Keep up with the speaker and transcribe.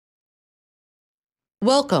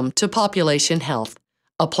Welcome to Population Health,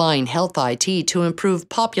 applying health IT to improve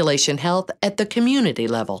population health at the community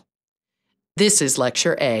level. This is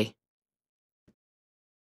Lecture A.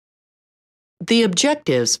 The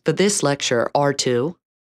objectives for this lecture are to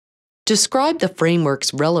describe the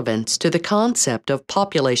framework's relevance to the concept of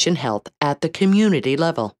population health at the community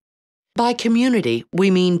level. By community, we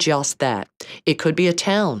mean just that. It could be a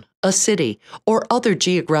town, a city, or other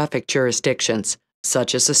geographic jurisdictions,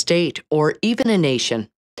 such as a state or even a nation.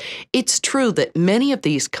 It's true that many of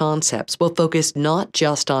these concepts will focus not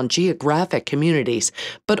just on geographic communities,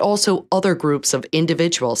 but also other groups of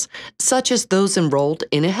individuals, such as those enrolled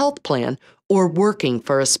in a health plan or working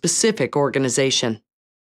for a specific organization.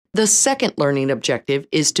 The second learning objective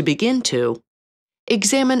is to begin to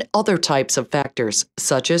examine other types of factors,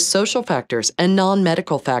 such as social factors and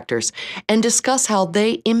non-medical factors, and discuss how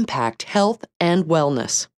they impact health and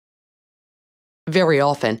wellness. Very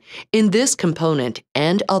often, in this component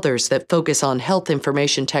and others that focus on health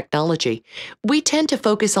information technology, we tend to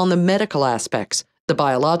focus on the medical aspects, the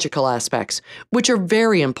biological aspects, which are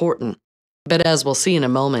very important. But as we'll see in a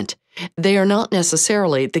moment, they are not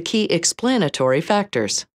necessarily the key explanatory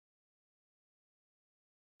factors.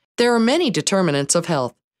 There are many determinants of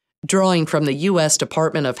health. Drawing from the U.S.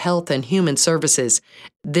 Department of Health and Human Services,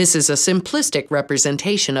 this is a simplistic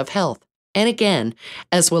representation of health. And again,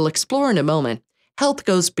 as we'll explore in a moment, health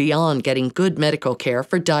goes beyond getting good medical care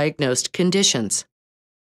for diagnosed conditions.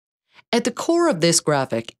 At the core of this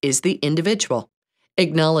graphic is the individual,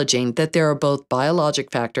 acknowledging that there are both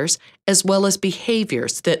biologic factors as well as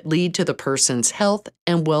behaviors that lead to the person's health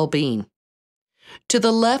and well-being. To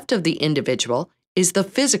the left of the individual is the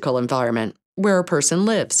physical environment where a person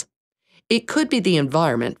lives. It could be the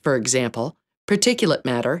environment, for example, particulate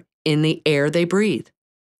matter in the air they breathe.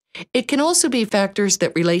 It can also be factors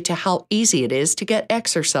that relate to how easy it is to get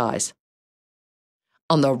exercise.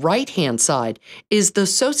 On the right-hand side is the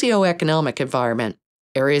socioeconomic environment,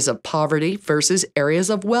 areas of poverty versus areas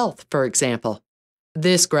of wealth, for example.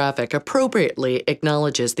 This graphic appropriately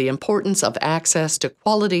acknowledges the importance of access to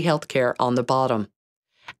quality health care on the bottom.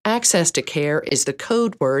 Access to care is the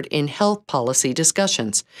code word in health policy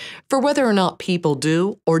discussions for whether or not people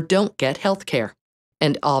do or don't get health care.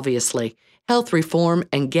 And obviously, health reform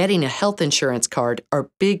and getting a health insurance card are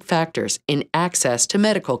big factors in access to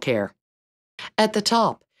medical care. At the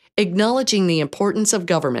top, acknowledging the importance of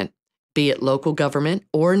government, be it local government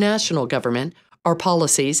or national government, are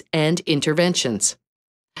policies and interventions.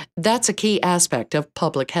 That's a key aspect of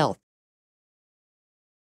public health.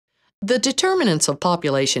 The determinants of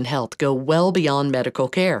population health go well beyond medical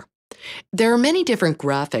care. There are many different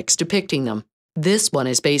graphics depicting them. This one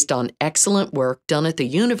is based on excellent work done at the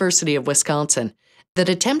University of Wisconsin that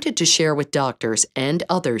attempted to share with doctors and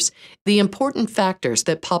others the important factors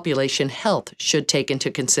that population health should take into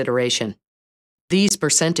consideration. These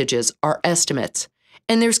percentages are estimates,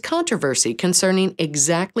 and there's controversy concerning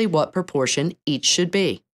exactly what proportion each should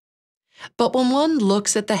be. But when one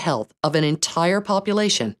looks at the health of an entire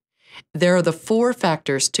population, there are the four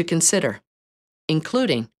factors to consider,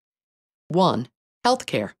 including 1.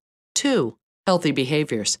 Healthcare, 2. Healthy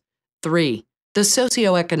behaviors, 3. The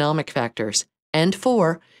socioeconomic factors, and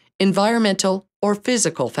 4. Environmental or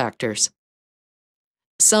physical factors.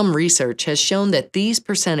 Some research has shown that these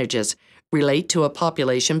percentages relate to a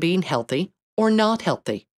population being healthy or not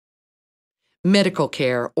healthy. Medical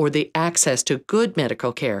care, or the access to good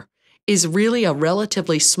medical care, is really a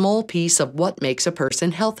relatively small piece of what makes a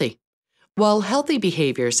person healthy, while healthy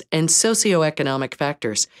behaviors and socioeconomic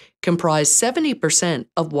factors comprise 70%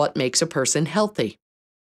 of what makes a person healthy.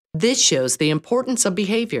 This shows the importance of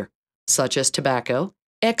behavior, such as tobacco,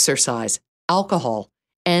 exercise, alcohol,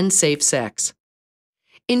 and safe sex.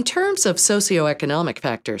 In terms of socioeconomic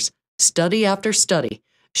factors, study after study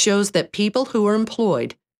shows that people who are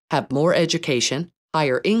employed have more education,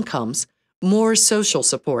 higher incomes, more social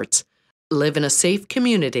supports, live in a safe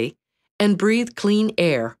community, and breathe clean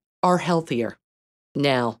air are healthier.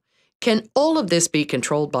 Now, can all of this be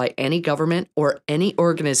controlled by any government or any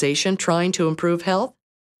organization trying to improve health?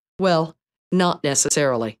 Well, not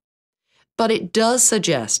necessarily. But it does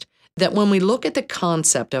suggest that when we look at the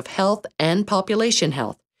concept of health and population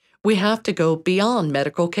health, we have to go beyond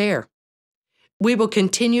medical care. We will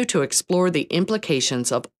continue to explore the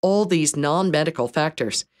implications of all these non-medical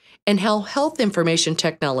factors and how health information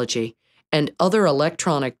technology and other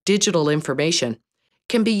electronic digital information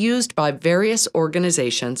can be used by various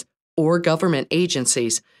organizations or government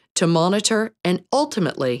agencies to monitor and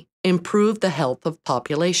ultimately improve the health of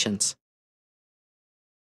populations.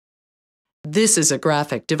 This is a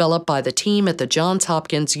graphic developed by the team at the Johns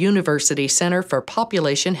Hopkins University Center for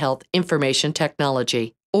Population Health Information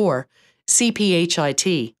Technology, or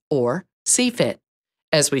CPHIT, or CFIT,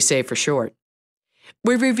 as we say for short.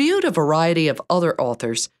 We reviewed a variety of other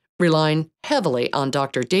authors, relying heavily on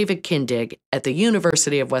Dr. David Kindig at the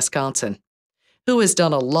University of Wisconsin, who has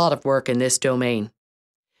done a lot of work in this domain.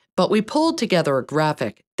 But we pulled together a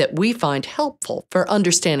graphic that we find helpful for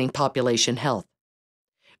understanding population health.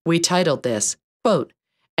 We titled this, quote,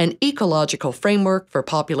 "An Ecological Framework for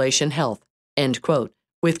Population Health," end quote,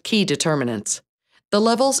 with key determinants, the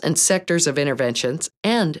levels and sectors of interventions,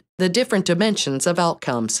 and the different dimensions of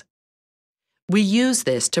outcomes. We use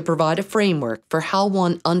this to provide a framework for how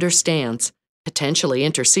one understands, potentially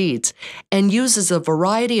intercedes, and uses a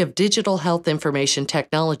variety of digital health information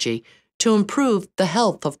technology to improve the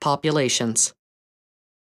health of populations.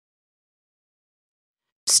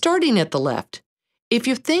 Starting at the left, if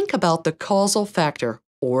you think about the causal factor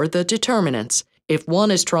or the determinants, if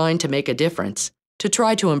one is trying to make a difference, to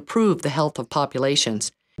try to improve the health of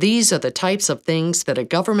populations, these are the types of things that a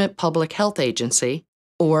government public health agency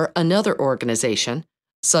or another organization,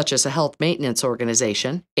 such as a health maintenance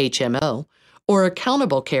organization, HMO, or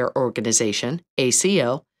accountable care organization,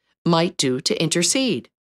 ACO, might do to intercede.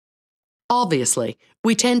 Obviously,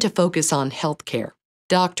 we tend to focus on healthcare,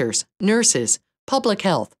 doctors, nurses, public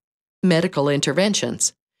health, medical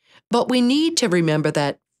interventions. But we need to remember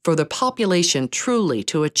that for the population truly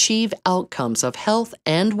to achieve outcomes of health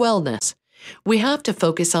and wellness, we have to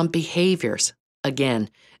focus on behaviors, again,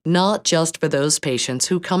 not just for those patients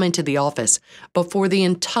who come into the office, but for the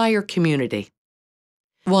entire community.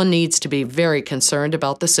 One needs to be very concerned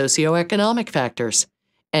about the socioeconomic factors.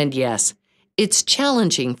 And yes, it's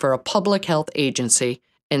challenging for a public health agency,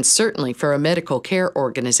 and certainly for a medical care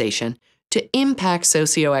organization, to impact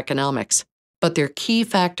socioeconomics, but they're key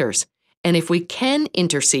factors, and if we can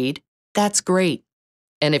intercede, that's great.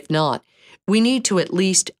 And if not, we need to at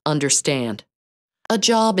least understand. A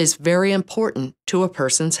job is very important to a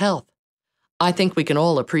person's health. I think we can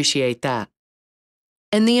all appreciate that.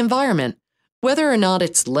 And the environment, whether or not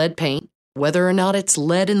it's lead paint, whether or not it's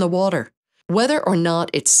lead in the water, whether or not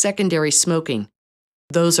it's secondary smoking,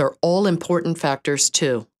 those are all important factors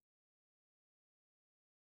too.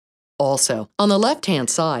 Also, on the left-hand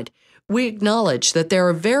side, we acknowledge that there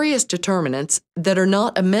are various determinants that are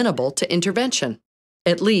not amenable to intervention,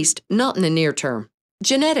 at least not in the near term.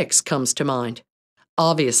 Genetics comes to mind.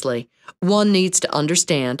 Obviously, one needs to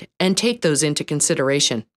understand and take those into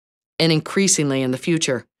consideration, and increasingly in the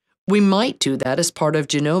future, we might do that as part of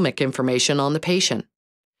genomic information on the patient.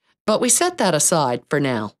 But we set that aside for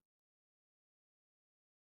now.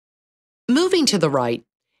 Moving to the right,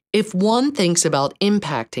 if one thinks about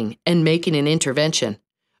impacting and making an intervention,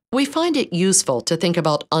 we find it useful to think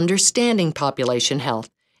about understanding population health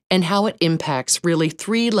and how it impacts really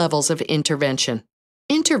 3 levels of intervention.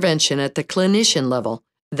 Intervention at the clinician level,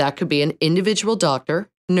 that could be an individual doctor,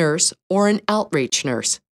 nurse, or an outreach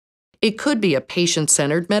nurse. It could be a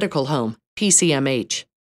patient-centered medical home, PCMH.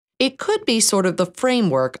 It could be sort of the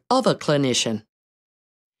framework of a clinician.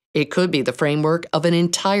 It could be the framework of an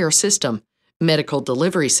entire system, medical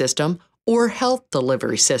delivery system, or health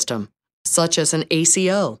delivery system, such as an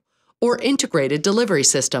ACO, or integrated delivery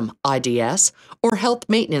system, IDS, or health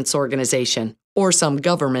maintenance organization, or some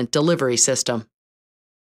government delivery system.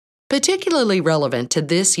 Particularly relevant to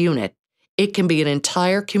this unit, it can be an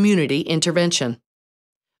entire community intervention.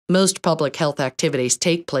 Most public health activities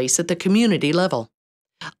take place at the community level.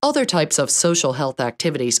 Other types of social health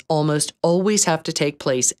activities almost always have to take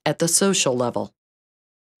place at the social level.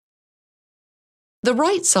 The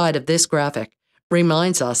right side of this graphic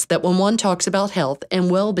reminds us that when one talks about health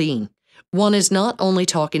and well-being, one is not only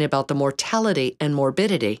talking about the mortality and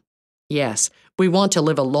morbidity. Yes, we want to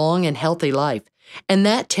live a long and healthy life, and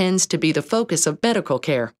that tends to be the focus of medical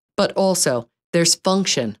care, but also there's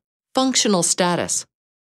function, functional status.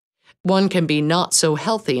 One can be not so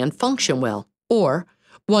healthy and function well, or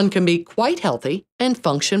one can be quite healthy and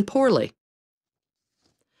function poorly.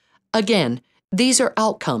 Again, these are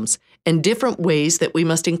outcomes and different ways that we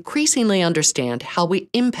must increasingly understand how we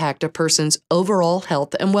impact a person's overall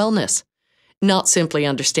health and wellness, not simply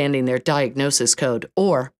understanding their diagnosis code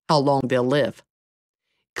or how long they'll live.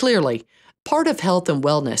 Clearly, part of health and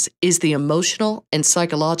wellness is the emotional and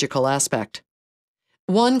psychological aspect.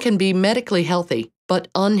 One can be medically healthy but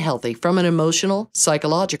unhealthy from an emotional,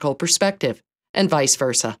 psychological perspective, and vice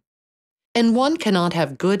versa. And one cannot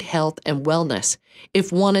have good health and wellness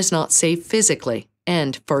if one is not safe physically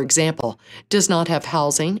and, for example, does not have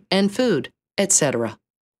housing and food, etc.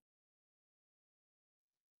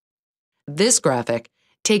 This graphic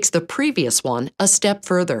takes the previous one a step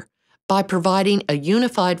further by providing a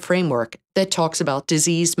unified framework that talks about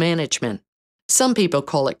disease management. Some people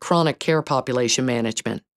call it chronic care population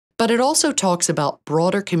management, but it also talks about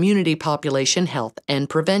broader community population health and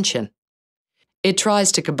prevention. It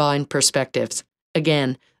tries to combine perspectives.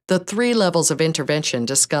 Again, the 3 levels of intervention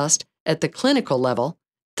discussed at the clinical level,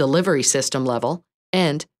 delivery system level,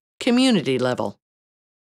 and community level.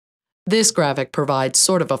 This graphic provides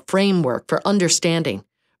sort of a framework for understanding,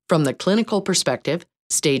 from the clinical perspective,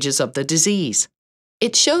 stages of the disease.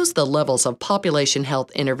 It shows the levels of population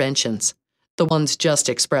health interventions, the ones just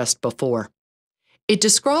expressed before. It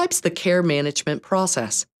describes the care management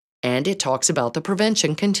process, and it talks about the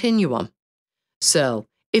prevention continuum. So,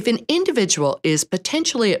 if an individual is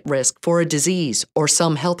potentially at risk for a disease or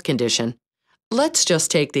some health condition, let's just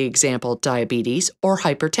take the example diabetes or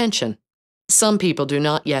hypertension. Some people do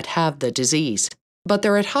not yet have the disease, but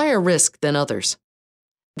they're at higher risk than others.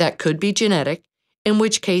 That could be genetic, in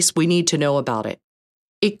which case we need to know about it.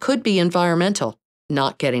 It could be environmental,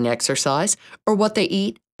 not getting exercise, or what they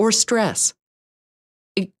eat, or stress.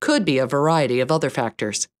 It could be a variety of other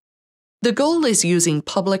factors. The goal is using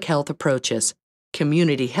public health approaches,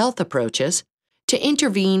 community health approaches, to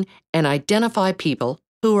intervene and identify people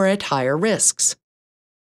who are at higher risks.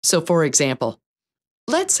 So, for example,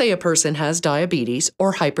 let's say a person has diabetes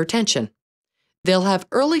or hypertension. They'll have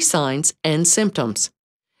early signs and symptoms.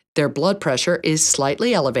 Their blood pressure is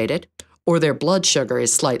slightly elevated, or their blood sugar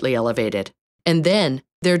is slightly elevated, and then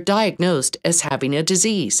they're diagnosed as having a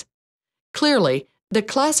disease. Clearly, the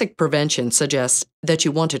classic prevention suggests that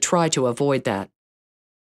you want to try to avoid that.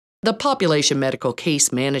 The population medical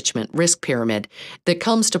case management risk pyramid that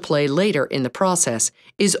comes to play later in the process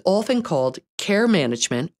is often called care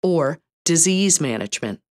management or disease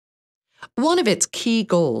management. One of its key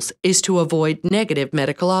goals is to avoid negative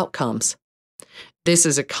medical outcomes. This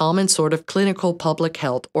is a common sort of clinical public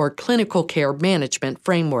health or clinical care management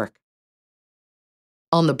framework.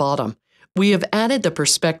 On the bottom, we have added the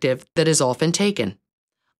perspective that is often taken.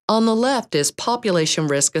 On the left is population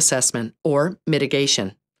risk assessment or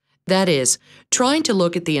mitigation. That is, trying to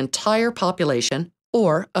look at the entire population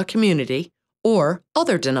or a community or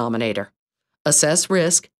other denominator, assess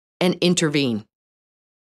risk, and intervene.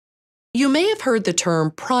 You may have heard the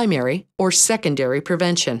term primary or secondary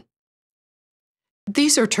prevention.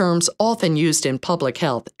 These are terms often used in public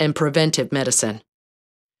health and preventive medicine.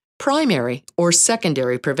 Primary or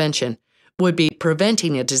secondary prevention would be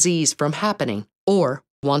preventing a disease from happening or,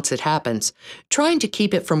 once it happens, trying to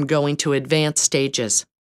keep it from going to advanced stages.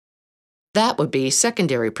 That would be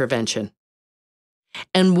secondary prevention.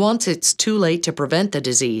 And once it's too late to prevent the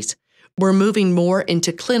disease, we're moving more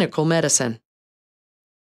into clinical medicine.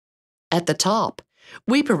 At the top,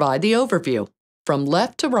 we provide the overview, from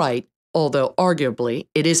left to right, although arguably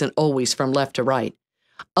it isn't always from left to right,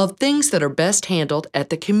 of things that are best handled at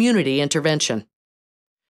the community intervention,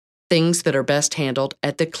 things that are best handled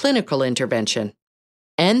at the clinical intervention,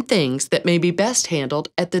 and things that may be best handled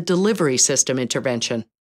at the delivery system intervention.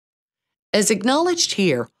 As acknowledged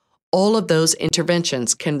here, all of those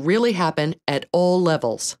interventions can really happen at all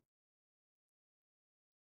levels.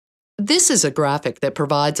 This is a graphic that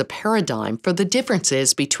provides a paradigm for the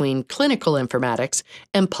differences between clinical informatics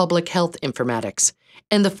and public health informatics,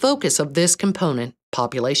 and the focus of this component,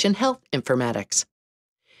 population health informatics.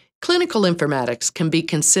 Clinical informatics can be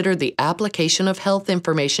considered the application of health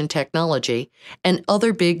information technology and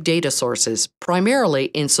other big data sources primarily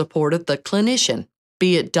in support of the clinician,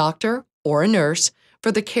 be it doctor or a nurse,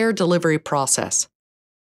 for the care delivery process.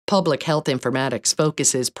 Public health informatics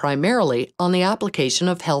focuses primarily on the application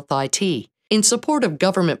of health IT in support of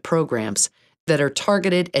government programs that are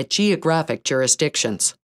targeted at geographic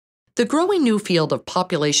jurisdictions. The growing new field of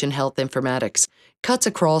population health informatics cuts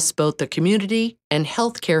across both the community and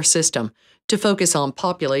healthcare system to focus on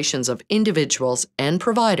populations of individuals and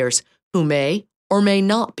providers who may or may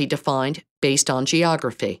not be defined based on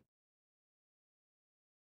geography.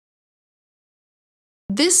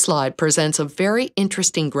 This slide presents a very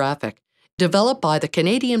interesting graphic developed by the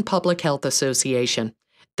Canadian Public Health Association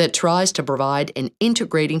that tries to provide an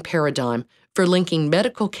integrating paradigm for linking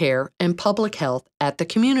medical care and public health at the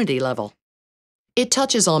community level. It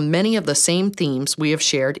touches on many of the same themes we have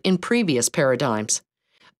shared in previous paradigms,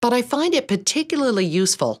 but I find it particularly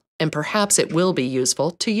useful, and perhaps it will be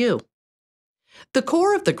useful to you. The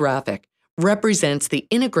core of the graphic represents the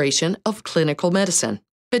integration of clinical medicine,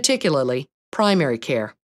 particularly primary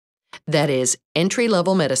care. That is,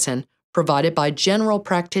 entry-level medicine provided by general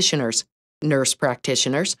practitioners, nurse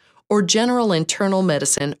practitioners, or general internal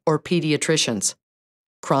medicine or pediatricians.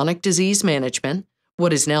 Chronic disease management,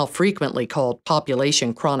 what is now frequently called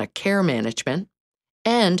population chronic care management,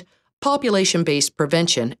 and population-based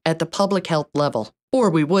prevention at the public health level, or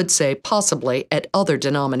we would say possibly at other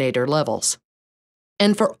denominator levels.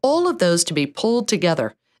 And for all of those to be pulled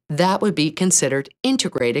together, that would be considered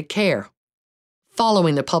integrated care.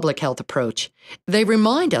 Following the public health approach, they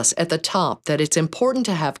remind us at the top that it's important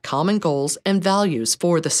to have common goals and values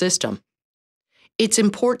for the system. It's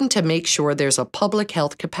important to make sure there's a public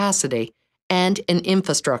health capacity and an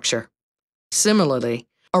infrastructure. Similarly,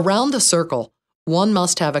 around the circle, one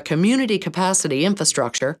must have a community capacity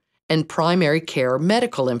infrastructure and primary care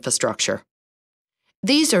medical infrastructure.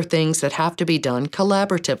 These are things that have to be done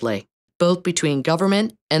collaboratively, both between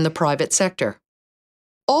government and the private sector.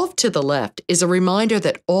 Off to the left is a reminder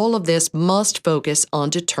that all of this must focus on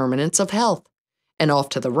determinants of health, and off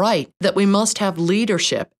to the right that we must have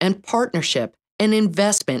leadership and partnership and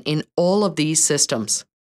investment in all of these systems.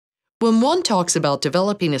 When one talks about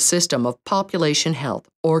developing a system of population health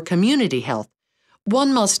or community health,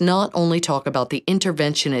 one must not only talk about the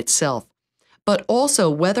intervention itself, but also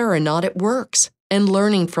whether or not it works and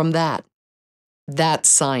learning from that. That's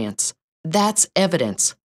science. That's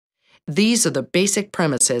evidence. These are the basic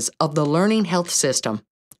premises of the learning health system,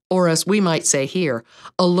 or as we might say here,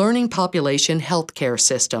 a learning population healthcare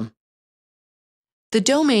system. The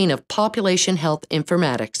domain of population health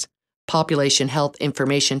informatics, population health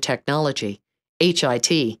information technology,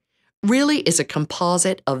 HIT, really is a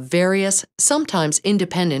composite of various, sometimes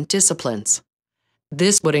independent disciplines.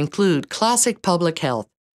 This would include classic public health,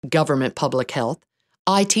 government public health,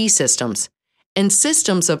 IT systems, and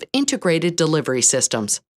systems of integrated delivery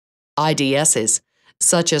systems, IDSs,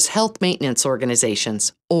 such as health maintenance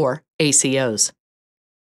organizations, or ACOs.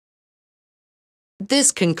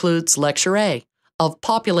 This concludes Lecture A of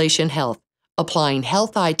Population Health, applying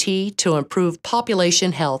health IT to improve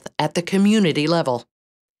population health at the community level.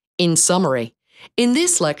 In summary, in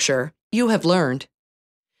this lecture, you have learned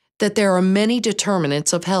that there are many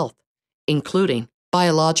determinants of health, including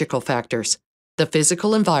biological factors, the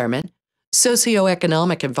physical environment,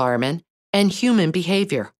 socioeconomic environment, and human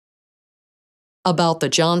behavior. About the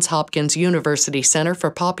Johns Hopkins University Center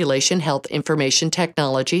for Population Health Information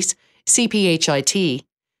Technologies, CPHIT,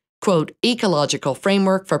 quote, ecological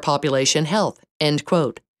framework for population health, end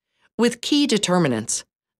quote, with key determinants,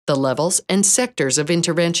 the levels and sectors of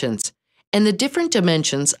interventions, and the different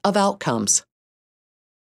dimensions of outcomes.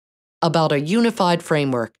 About a unified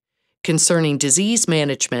framework concerning disease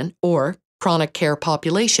management or chronic care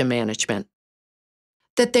population management.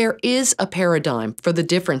 That there is a paradigm for the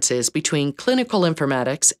differences between clinical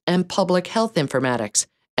informatics and public health informatics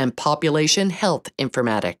and population health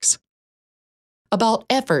informatics. About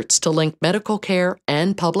efforts to link medical care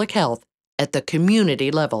and public health at the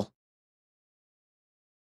community level.